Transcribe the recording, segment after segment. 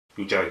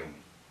You're joking.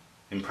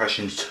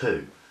 Impressions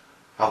 2.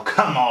 Oh,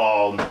 come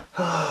on.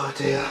 Oh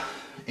dear.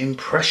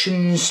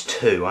 Impressions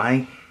 2,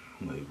 eh?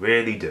 We're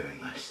really doing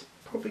this.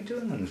 Probably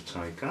doing an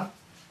take, huh?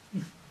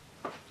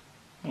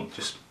 Well,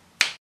 just...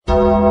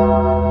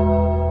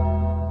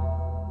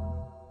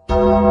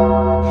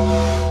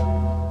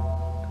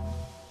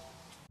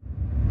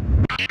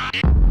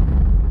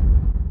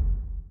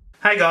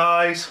 Hey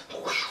guys!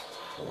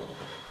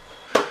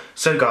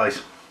 So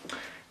guys,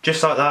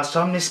 just like last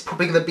time, this is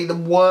probably going to be the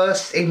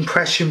worst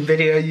impression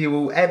video you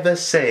will ever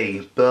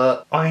see,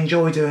 but I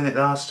enjoyed doing it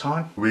last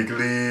time.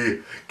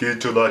 Wiggly,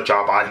 get to the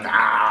chopper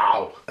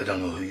now! I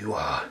don't know who you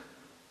are,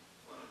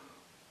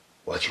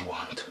 what you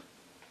want,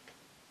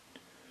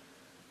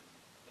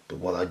 but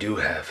what I do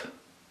have.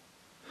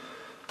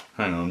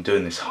 Hang on, I'm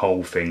doing this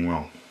whole thing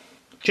wrong.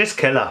 Just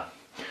killer.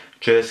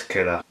 Just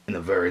killer. In a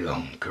very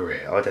long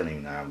career. I don't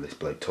even know how this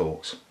bloke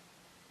talks.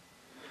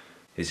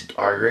 Is it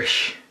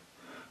Irish?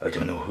 I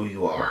don't know who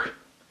you are.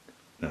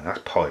 No,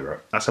 that's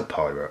pirate. That's a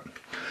pirate.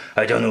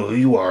 I don't know who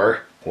you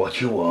are, what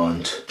you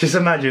want. Just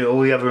imagine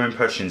all the other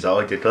impressions that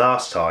I did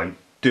last time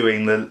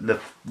doing the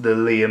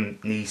Liam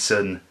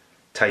Neeson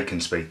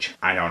Taken speech.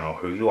 I don't know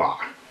who you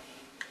are,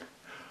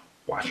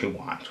 what you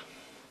want.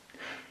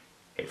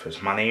 If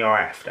it's money you're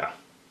after,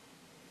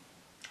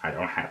 I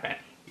don't have it.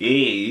 Where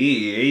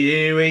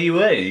you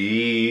at?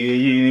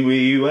 Where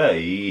you at?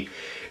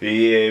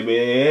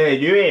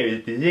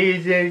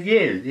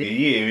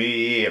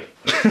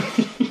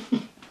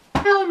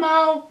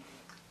 Elmo.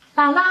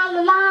 La la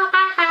la la.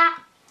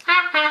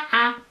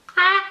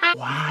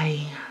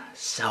 Why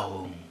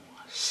so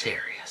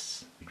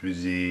serious? It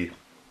was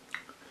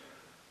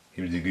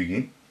a good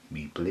game.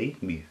 We play.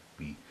 We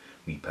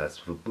pass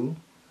football.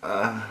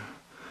 I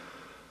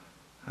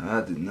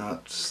did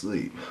not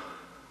sleep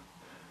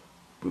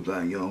with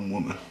that young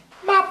woman.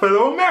 My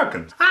fellow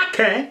Americans, I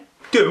can't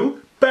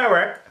do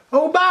Barack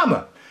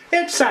Obama.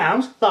 It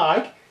sounds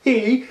like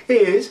he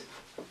is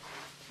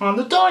on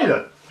the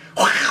toilet.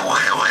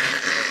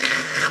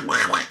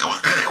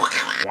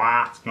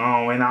 What's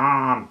going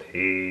on,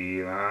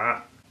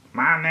 Peter?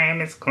 My name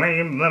is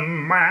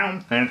Cleveland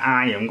Brown, and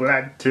I am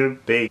glad to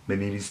be. My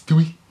name is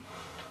Stewie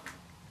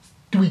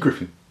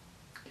Griffin.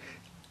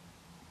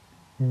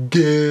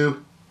 Go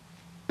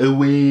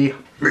away.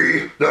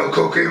 Me, the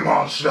Cookie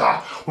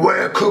Monster.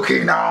 We're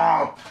cooking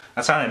now.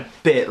 That sounded a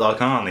bit like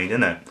Arnie,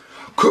 didn't it?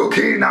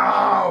 Cookie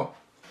now.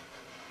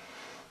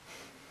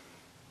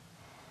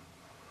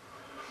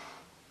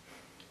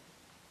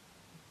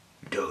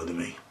 You talking to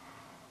me?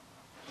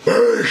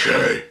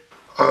 Hey,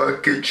 I'll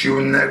get you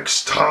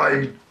next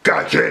time,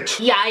 gadget.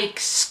 Yikes,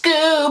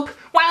 Scoop.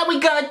 What are we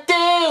gonna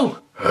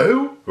do?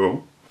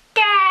 Oh.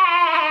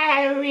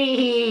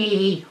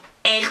 Gary.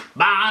 It's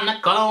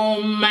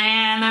Barnacle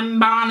Man and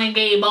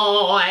Barnacle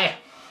Boy.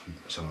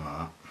 Something like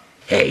that.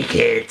 Hey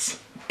kids,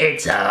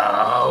 it's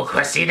old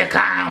Krusty the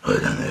Clown. I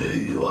don't know who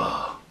you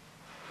are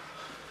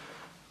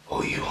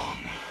or you want,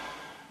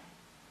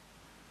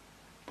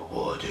 but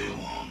what I do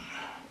want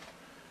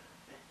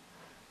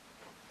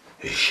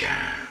is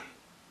shine.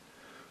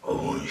 I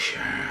want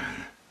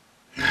shine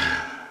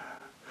now.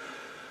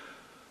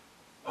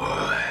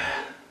 Alright,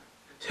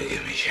 so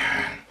give me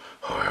shine.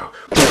 Alright.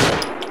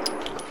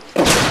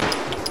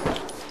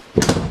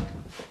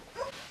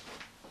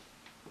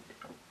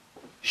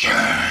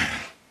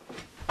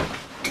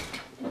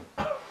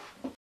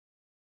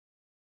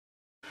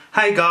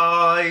 Hey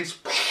guys!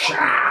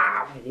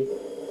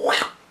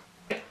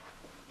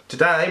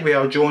 Today we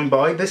are joined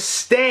by the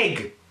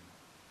Steg.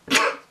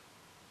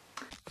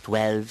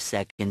 12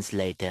 seconds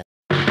later.